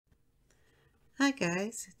Hi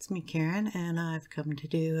guys, it's me Karen and I've come to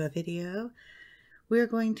do a video. We're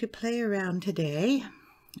going to play around today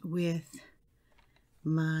with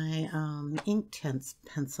my Inktense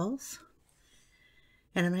pencils,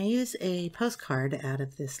 and I'm going to use a postcard out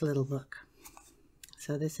of this little book.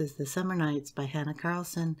 So this is The Summer Nights by Hanna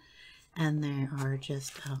Karlzon, and they are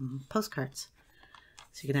just postcards,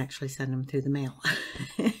 so you can actually send them through the mail.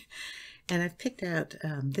 And I've picked out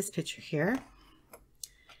this picture here,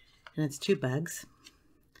 and it's two bugs,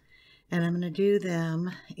 and I'm going to do them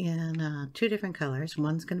in two different colors.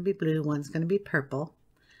 One's going to be blue, one's going to be purple.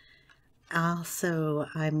 Also,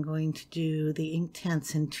 I'm going to do the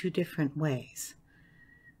Inktense in two different ways.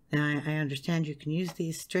 Now, I understand you can use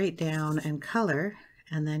these straight down and color,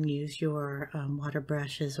 and then use your water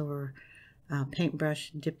brushes or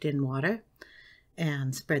paintbrush dipped in water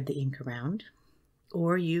and spread the ink around.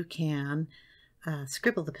 Or you can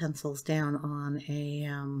scribble the pencils down on a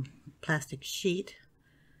plastic sheet,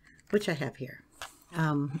 which I have here.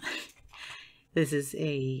 This is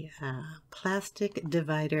a plastic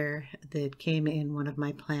divider that came in one of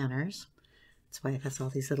my planners. That's why it has all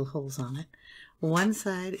these little holes on it. One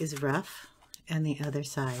side is rough and the other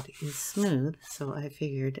side is smooth, so I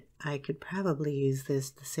figured I could probably use this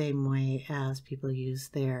the same way as people use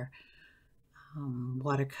their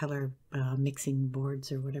watercolor mixing boards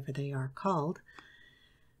or whatever they are called.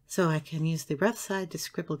 So I can use the rough side to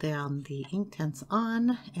scribble down the Inktense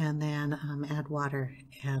on, and then add water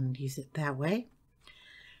and use it that way.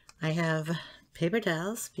 I have paper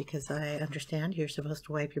towels because I understand you're supposed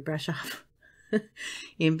to wipe your brush off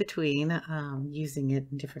in between using it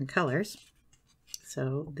in different colors.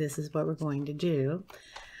 So this is what we're going to do.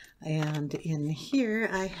 And in here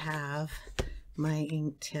I have my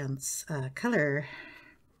Inktense color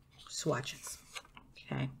swatches.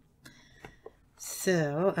 Okay,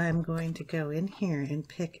 so I'm going to go in here and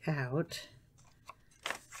pick out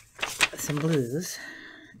some blues.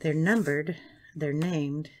 They're numbered, they're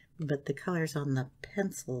named, but the colors on the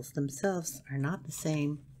pencils themselves are not the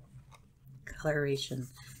same coloration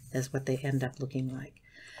as what they end up looking like.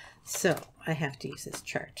 So I have to use this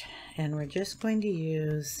chart, and we're just going to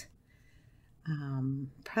use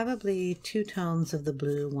probably two tones of the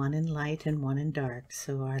blue, one in light and one in dark.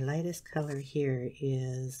 So our lightest color here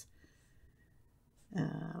is,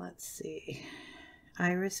 let's see,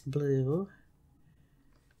 iris blue.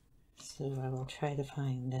 So I will try to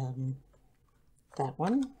find that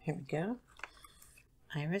one. Here we go.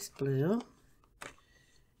 Iris blue,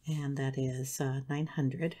 and that is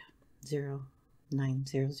 900,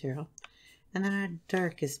 0900. And then our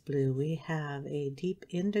darkest blue, we have a deep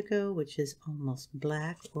indigo, which is almost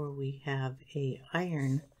black, or we have a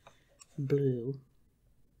iron blue.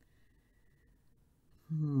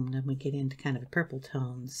 Then we get into kind of purple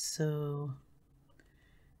tones. So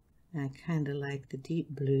I kind of like the deep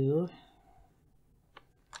blue,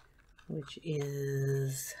 which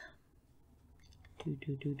is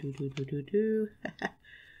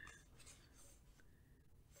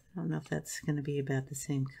I don't know if that's going to be about the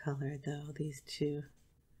same color though, these two.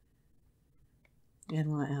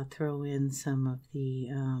 And I'll throw in some of the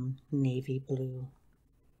navy blue,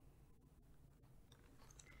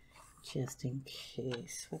 just in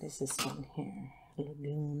case. What is this one here?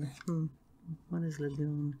 Lagoon. What is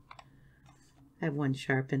lagoon? I have one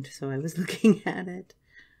sharpened, so I was looking at it,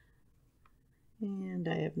 and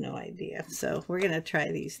I have no idea. So we're going to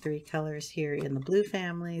try these three colors here in the blue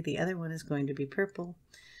family. The other one is going to be purple.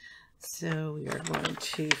 So we are going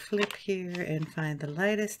to flip here and find the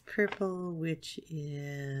lightest purple, which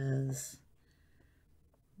is,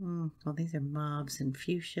 well, these are mauves and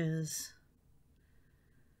fuchsias.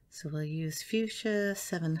 So we'll use fuchsia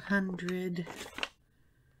 700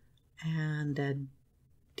 and a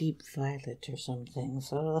deep violet or something.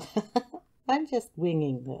 So I'm just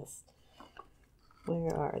winging this.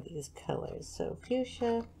 Where are these colors? So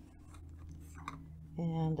fuchsia,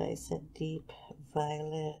 and I said deep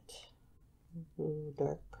violet. Ooh,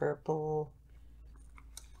 dark purple.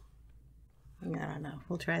 I don't know.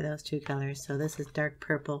 We'll try those two colors. So this is dark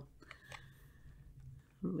purple.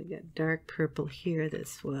 We got dark purple here.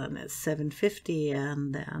 This one is 750,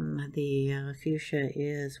 and then the fuchsia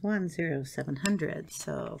is 10700.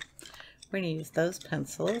 So we're going to use those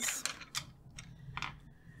pencils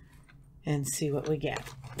and see what we get.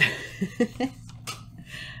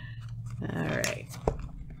 All right.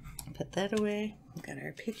 Put that away. We've got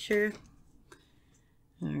our picture.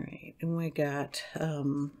 All right, and we got, I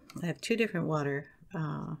have two different water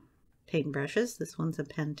paint brushes. This one's a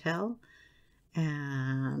Pentel,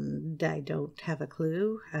 and I don't have a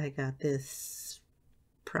clue. I got this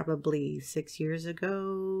probably 6 years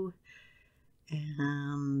ago,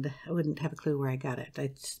 and I wouldn't have a clue where I got it.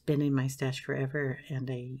 It's been in my stash forever, and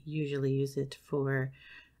I usually use it for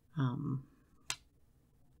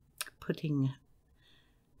putting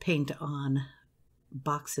paint on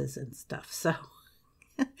boxes and stuff. So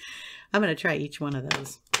I'm going to try each one of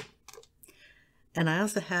those. And I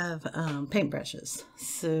also have paintbrushes.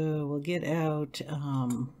 So we'll get out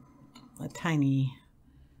a tiny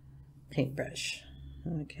paintbrush.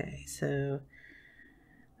 Okay, so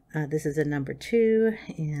this is a number 2,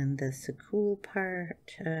 and that's the cool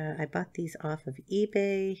part. I bought these off of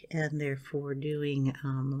eBay, and they're for doing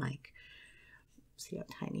like, see how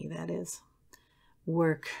tiny that is,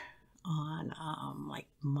 work on like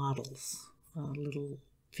models, little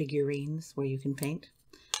figurines where you can paint.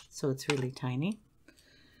 So it's really tiny.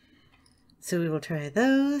 So we will try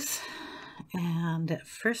those. And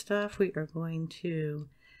first off, we are going to,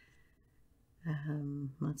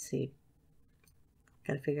 let's see,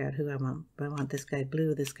 got to figure out who I want. I want this guy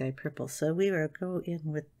blue, this guy purple. So we will go in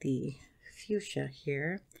with the fuchsia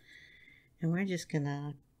here. And we're just going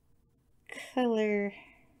to color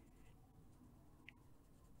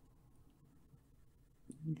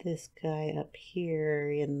this guy up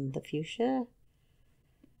here in the fuchsia.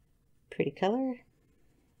 Pretty color.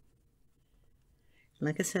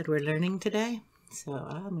 Like I said, we're learning today, so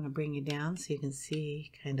I'm going to bring you down so you can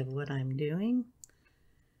see kind of what I'm doing.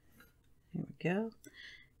 There we go.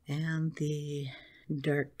 And the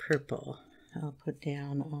dark purple I'll put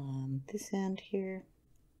down on this end here,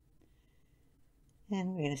 and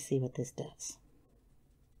we're going to see what this does.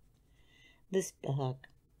 This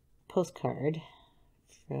postcard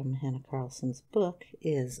from Hanna Karlzon's book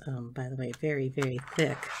is, by the way, very, very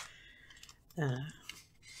thick.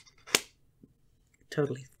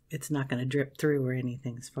 Totally, it's not going to drip through or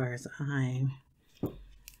anything as far as I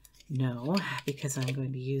know, because I'm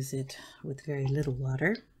going to use it with very little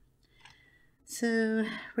water. So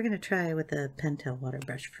we're going to try with the Pentel water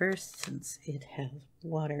brush first, since it has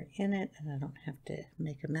water in it and I don't have to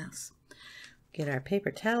make a mess. Get our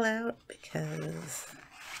paper towel out, because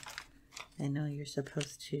I know you're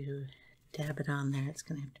supposed to dab it on there. It's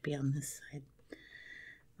going to have to be on this side.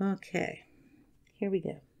 Okay, here we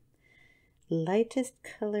go. Lightest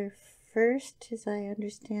color first, as I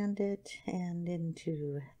understand it, and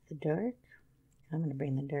into the dark. I'm going to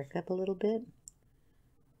bring the dark up a little bit.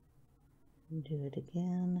 Do it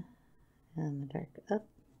again, and the dark up.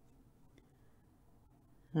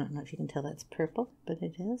 I don't know if you can tell that's purple, but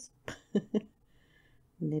it is.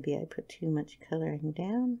 Maybe I put too much coloring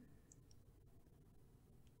down.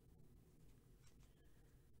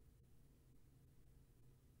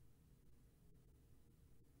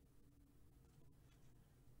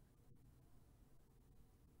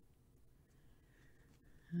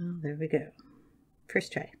 Oh, there we go.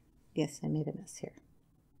 First try. Yes, I made a mess here.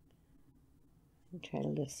 I'll try to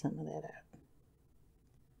lift some of that out.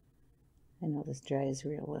 I know this dries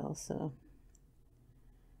real well, so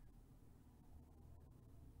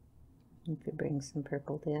if it brings some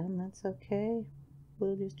purple down, that's okay.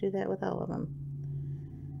 We'll just do that with all of them.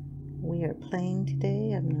 We are playing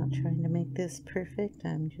today. I'm not trying to make this perfect.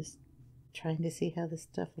 I'm just trying to see how this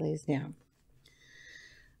stuff lays down.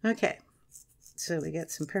 Okay. So we got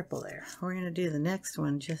some purple there. We're going to do the next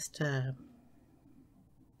one just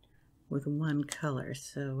with one color.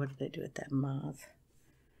 So what did I do with that mauve?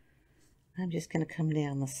 I'm just going to come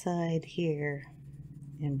down the side here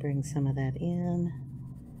and bring some of that in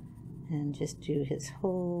and just do his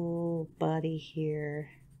whole body here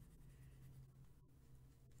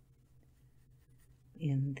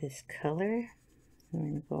in this color. I'm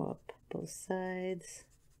going to go up both sides.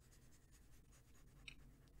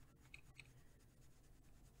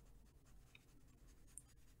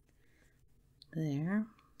 There.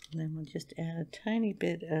 And then we'll just add a tiny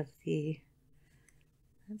bit of the,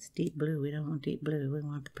 that's deep blue. We don't want deep blue. We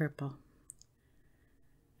want the purple.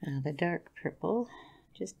 The dark purple,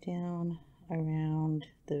 just down around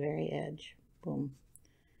the very edge. Boom.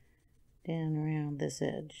 Down around this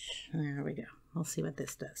edge. There we go. We'll see what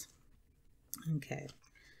this does. Okay.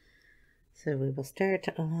 So we will start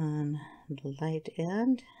on the light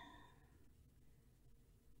end.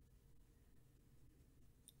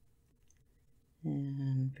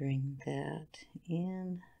 And bring that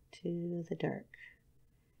in to the dark.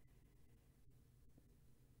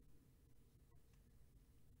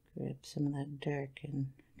 Grab some of that dark and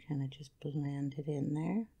kind of just blend it in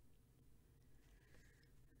there.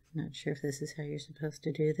 Not sure if this is how you're supposed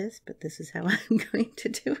to do this, but this is how I'm going to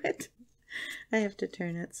do it. I have to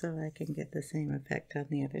turn it so I can get the same effect on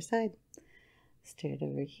the other side. Start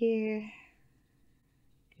over here,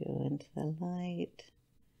 go into the light,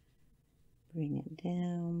 bring it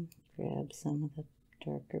down, Grab some of the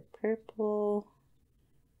darker purple,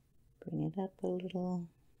 bring it up a little,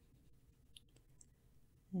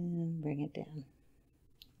 and bring it down.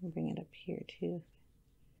 And bring it up here too.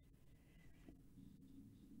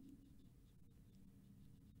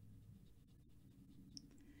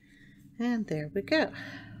 And there we go.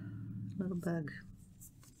 Little bug.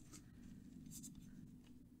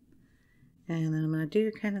 And then I'm going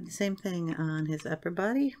to do kind of the same thing on his upper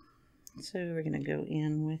body. So we're going to go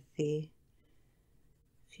in with the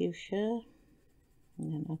fuchsia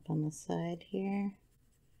and then up on the side here.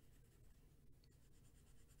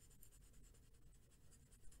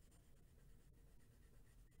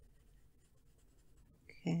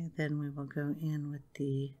 Okay, then we will go in with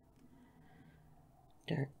the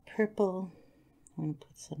dark purple. I'm going to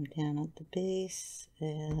put some down at the base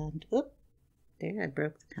and, oop, there, I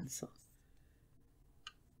broke the pencil.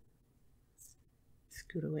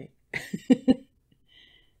 Scoot away.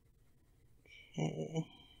 Okay,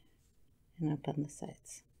 and up on the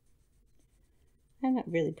sides. I'm not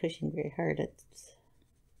really pushing very hard. They're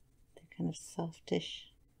kind of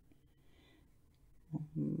softish.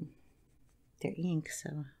 They're ink, so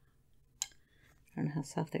I don't know how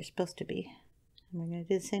soft they're supposed to be. And we're going to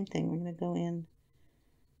do the same thing. We're going to go in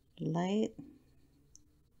light,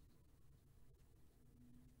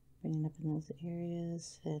 bring it up in those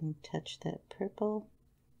areas and touch that purple.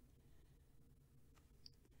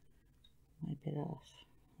 Wipe it off.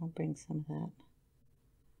 I'll bring some of that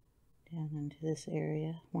down into this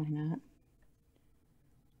area. Why not?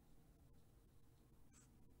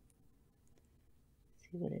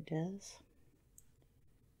 See what it does.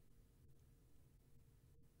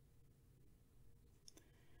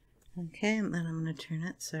 Okay, and then I'm going to turn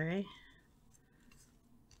it, sorry.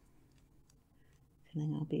 And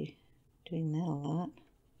then I'll be doing that a lot.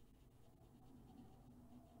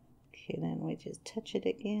 Okay, then we just touch it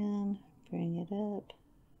again, bring it up.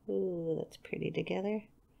 Ooh, that's pretty together.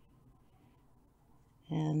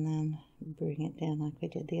 And then bring it down like we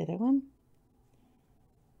did the other one.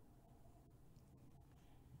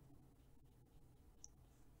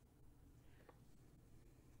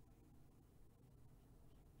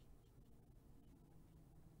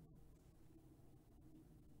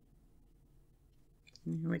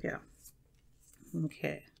 Here we go.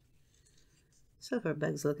 Okay. So far,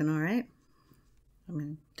 bug's looking all right. I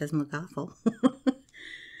mean, it doesn't look awful.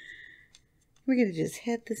 We're going to just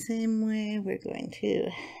head the same way. We're going to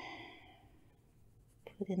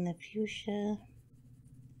put in the fuchsia.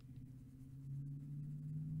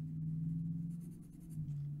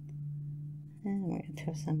 And we're going to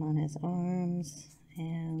throw some on his arms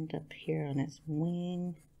and up here on his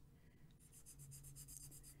wing.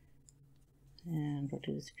 And we'll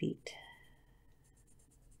do his feet.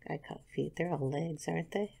 I call feet. They're all legs,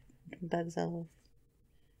 aren't they? Bugs all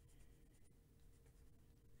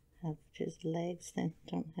have just legs. They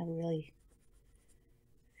don't have really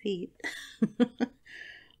feet.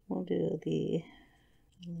 We'll do the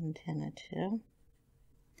antenna too.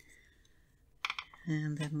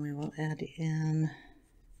 And then we will add in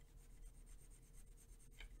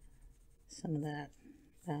some of that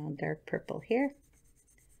dark purple here.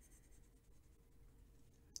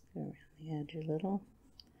 Go around the edge a little.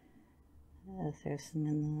 Throw some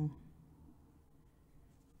in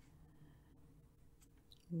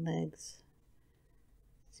the legs.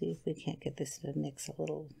 See if we can't get this to mix a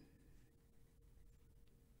little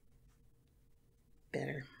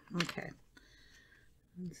better. Okay,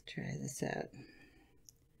 let's try this out.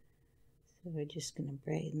 So we're just going to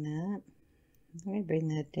brighten that. Let me bring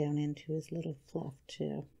that down into his little fluff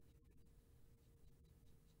too.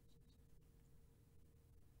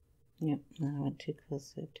 Yep, no, I went too close,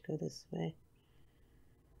 so I have to go this way.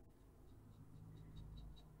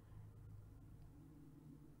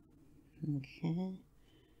 Okay,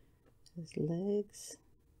 his legs.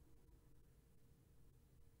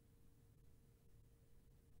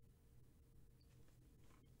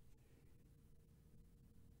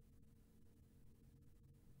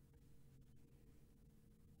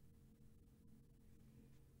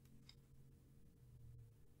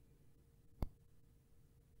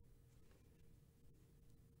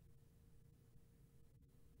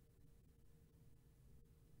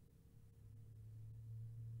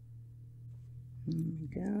 There we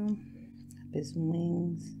go. Up his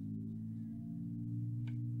wings.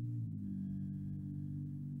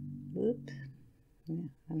 Whoop. Yeah,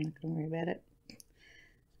 I'm not going to worry about it.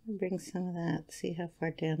 I'll bring some of that. See how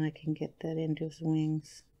far down I can get that into his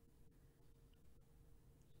wings.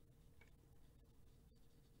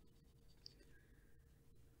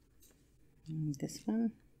 And this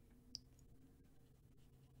one.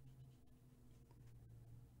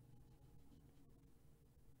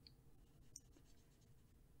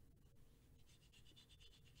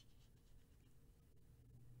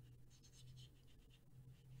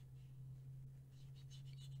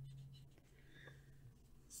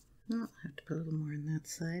 Oh, I have to put a little more on that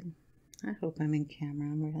side. I hope I'm in camera.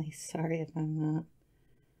 I'm really sorry if I'm not.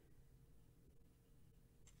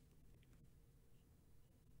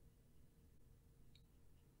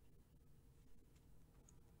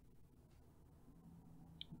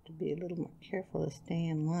 Have to be a little more careful to stay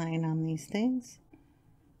in line on these things.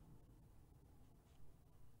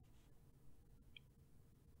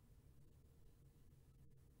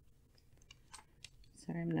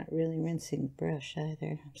 Sorry, I'm not really rinsing the brush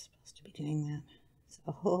either. I'm supposed to be doing that. It's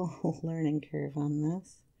a whole learning curve on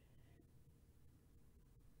this.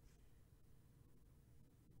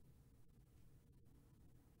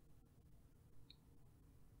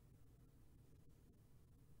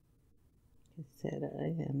 Like I said, I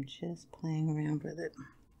am just playing around with it.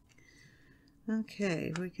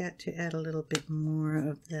 Okay, we got to add a little bit more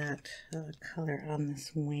of that color on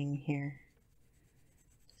this wing here.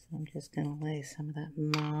 So I'm just going to lay some of that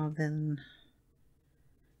mauve and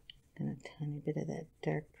then a tiny bit of that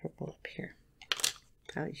dark purple up here.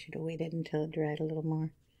 Probably should have waited until it dried a little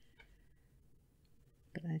more.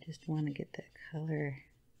 But I just want to get that color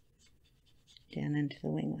down into the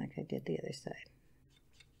wing like I did the other side.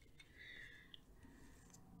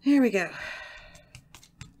 There we go.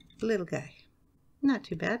 Little guy. Not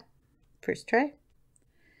too bad. First try.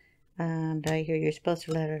 And I hear you're supposed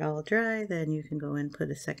to let it all dry, then you can go and put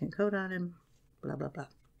a second coat on him. Blah, blah, blah.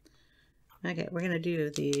 Okay, we're going to do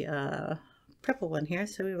the purple one here,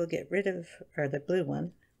 so we will get rid of, or the blue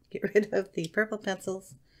one, get rid of the purple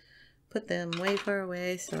pencils, put them way far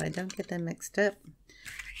away so I don't get them mixed up.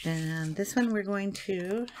 And this one we're going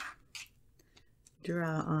to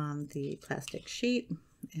draw on the plastic sheet,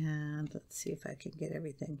 and let's see if I can get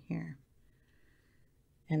everything here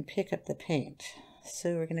and pick up the paint.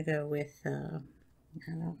 So we're going to go with, I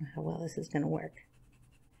don't know how well this is going to work.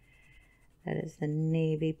 That is the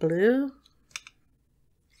navy blue.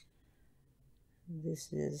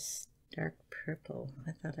 This is dark purple.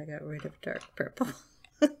 I thought I got rid of dark purple.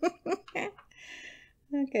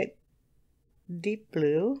 Okay, deep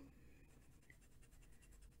blue.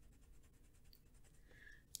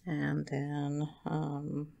 And then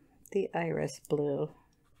the iris blue.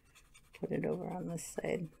 Put it over on this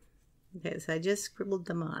side. Okay, so I just scribbled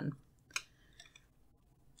them on.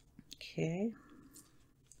 Okay.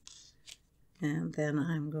 And then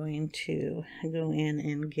I'm going to go in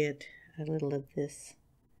and get a little of this.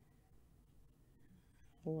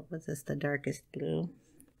 What was this? The darkest blue.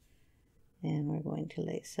 And we're going to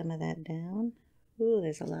lay some of that down. Ooh,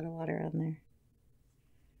 there's a lot of water on there.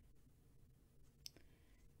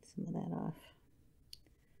 Some of that off.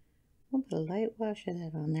 I'll put a light wash of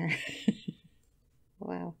that on there.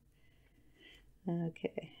 Wow.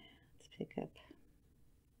 Okay, let's pick up.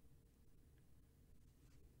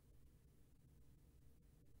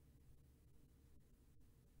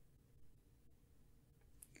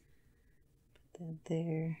 Put that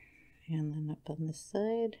there, and then up on this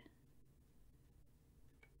side.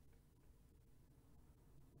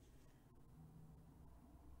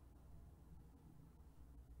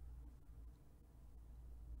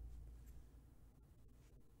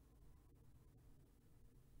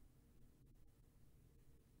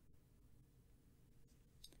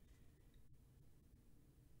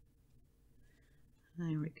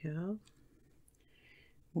 There we go.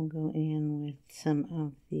 We'll go in with some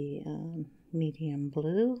of the medium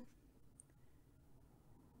blue.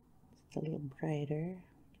 It's a little brighter.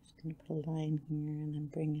 Just going to put a line here and then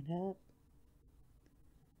bring it up.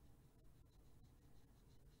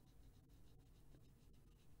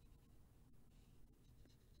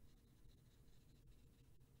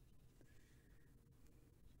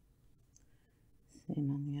 Same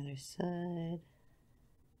on the other side.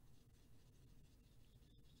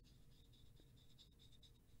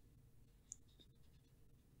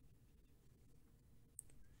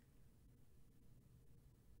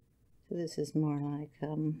 So this is more like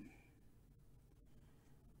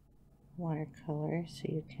watercolor, so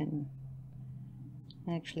you can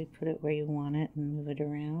actually put it where you want it and move it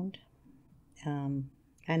around.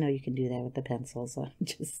 I know you can do that with the pencils.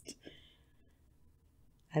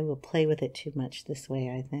 I will play with it too much this way,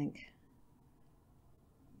 I think.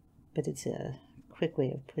 But it's a quick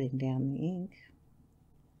way of putting down the ink.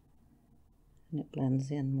 And it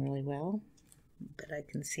blends in really well. But I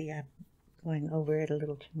can see I'm going over it a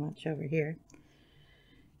little too much over here.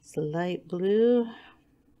 It's the light blue,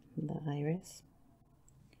 the iris.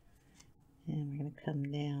 And we're going to come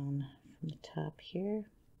down from the top here.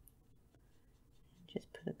 And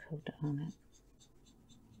just put a coat on it.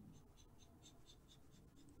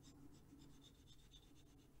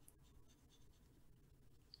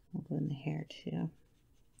 I'll go in the hair too.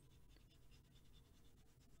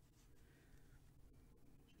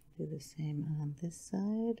 Do the same on this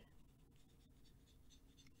side.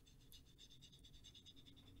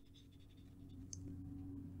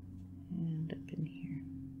 And up in here.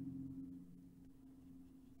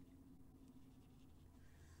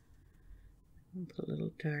 And put a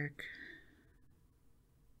little dark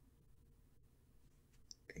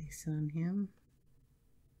face on him.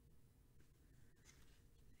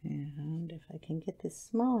 And if I can get this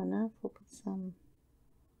small enough, we'll put some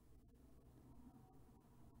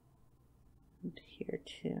into here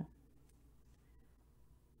too.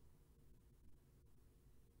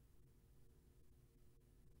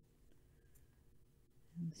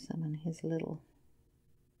 And some on his little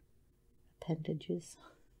appendages.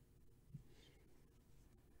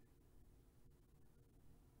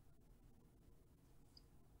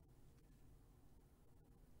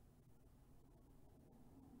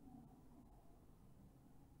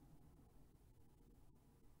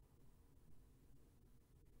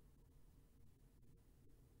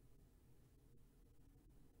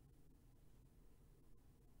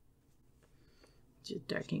 Just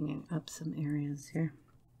darkening up some areas here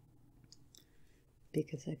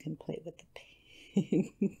because I can play with the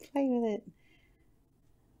play with it.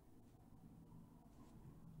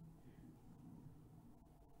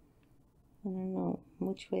 I don't know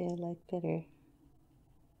which way I like better.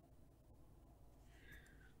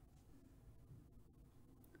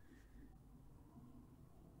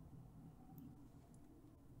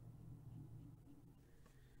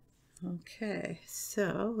 Okay,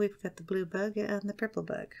 so we've got the blue bug and the purple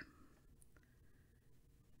bug.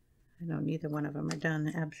 I know neither one of them are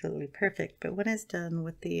done absolutely perfect, but when it's done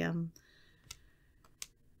with the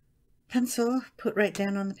pencil, put right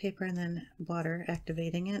down on the paper and then water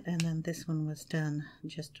activating it, and then this one was done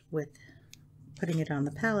just with putting it on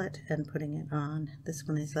the palette and putting it on. This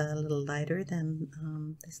one is a little lighter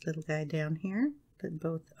than this little guy down here, but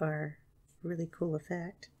both are really cool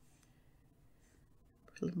effect.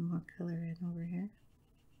 Put a little more color in over here.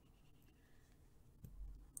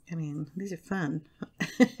 I mean, these are fun.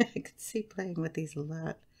 I could see playing with these a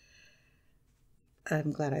lot.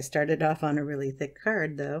 I'm glad I started off on a really thick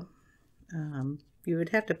card though. You would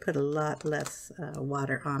have to put a lot less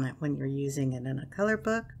water on it when you're using it in a color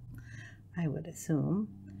book, I would assume.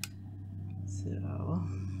 So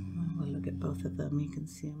we'll look at both of them. You can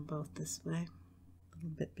see them both this way, a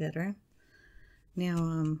little bit better.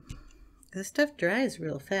 Now, the stuff dries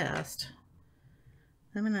real fast.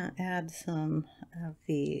 I'm going to add some of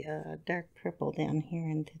the dark purple down here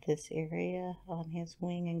into this area on his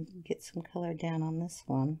wing and get some color down on this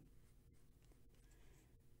one.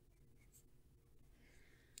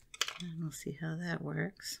 And we'll see how that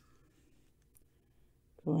works.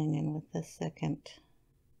 Going in with the second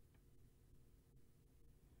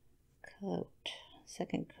coat,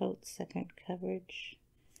 second coverage,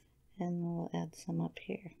 and we'll add some up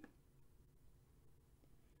here.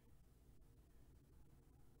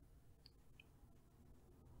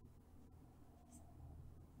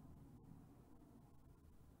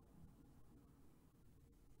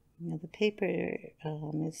 Now the paper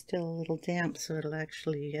is still a little damp, so it'll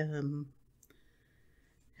actually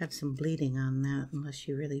have some bleeding on that unless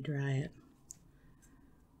you really dry it.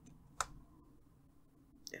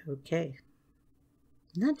 Okay,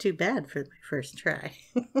 not too bad for my first try.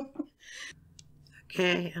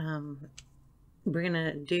 Okay, we're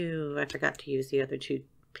gonna do, I forgot to use the other two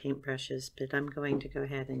paintbrushes, but I'm going to go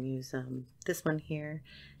ahead and use this one here.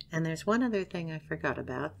 And there's one other thing I forgot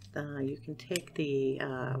about. You can take the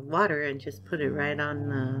water and just put it right on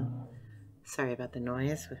the, sorry about the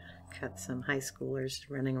noise, we've got some high schoolers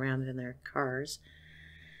running around in their cars.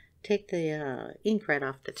 Take the ink right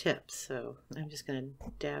off the tip. So I'm just going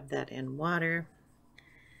to dab that in water.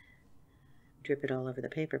 Drip it all over the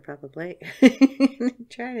paper probably.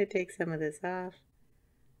 Try to take some of this off.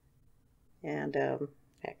 And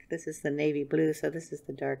heck, this is the navy blue, so this is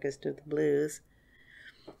the darkest of the blues.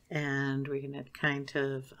 And we're going to kind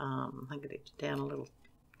of, I'm going to get down a little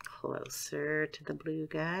closer to the blue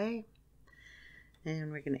guy.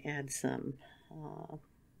 And we're going to add some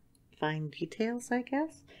fine details, I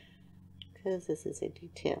guess, because this is a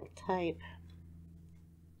detail type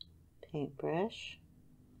paintbrush.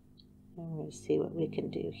 And we'll see what we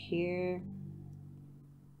can do here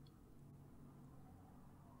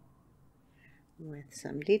with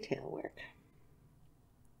some detail work.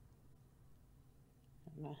 I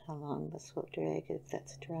don't know how long this will drag, if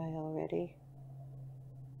that's dry already.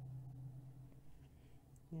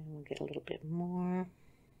 And we'll get a little bit more.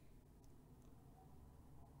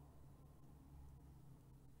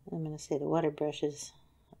 I'm going to say the water brushes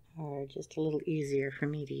are just a little easier for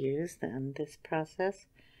me to use than this process.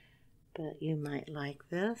 but you might like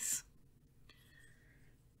this.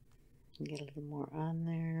 Get a little more on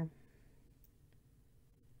there.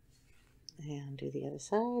 And do the other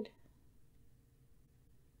side.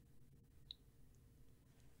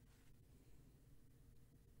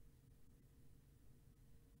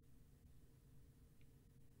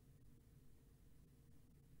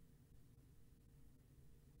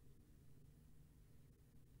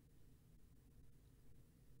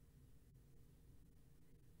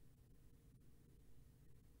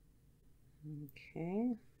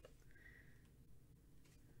 Okay.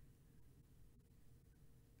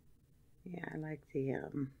 Yeah, I like the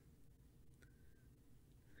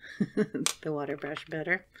the water brush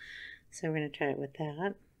better. So we're going to try it with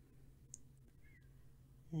that.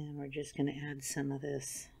 And we're just going to add some of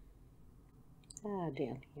this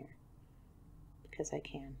down here because I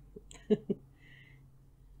can.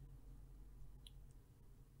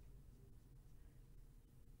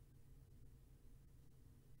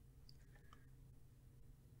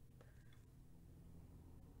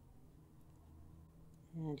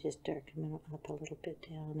 And just darken it up a little bit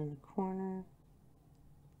down in the corner.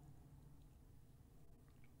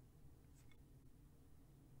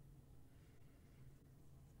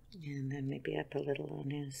 And then maybe up a little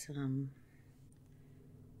on his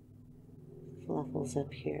fluffles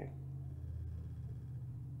up here.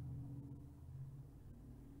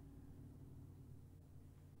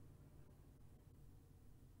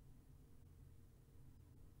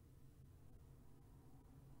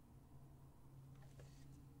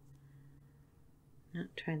 Not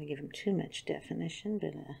trying to give him too much definition,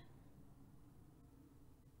 but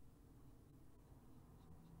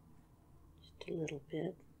just a little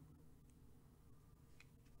bit.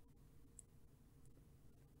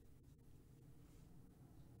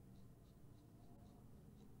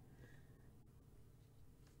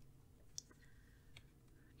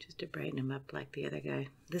 Just to brighten him up like the other guy.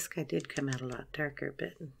 This guy did come out a lot darker,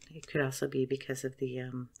 but it could also be because of the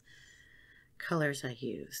colors I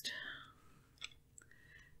used.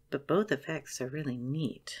 But both effects are really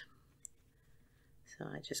neat. So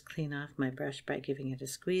I just clean off my brush by giving it a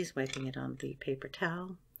squeeze, wiping it on the paper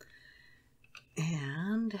towel.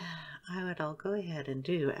 And I'll go ahead and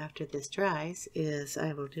do after this dries is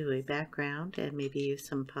I will do a background and maybe use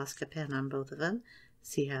some Posca pen on both of them,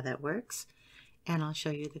 see how that works. And I'll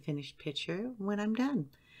show you the finished picture when I'm done.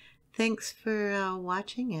 Thanks for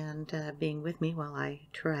watching and being with me while I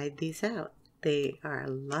tried these out. They are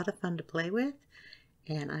a lot of fun to play with.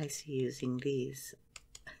 And I see using these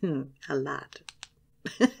a lot.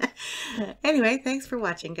 Anyway, thanks for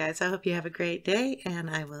watching, guys. I hope you have a great day, and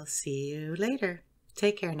I will see you later.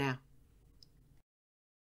 Take care now.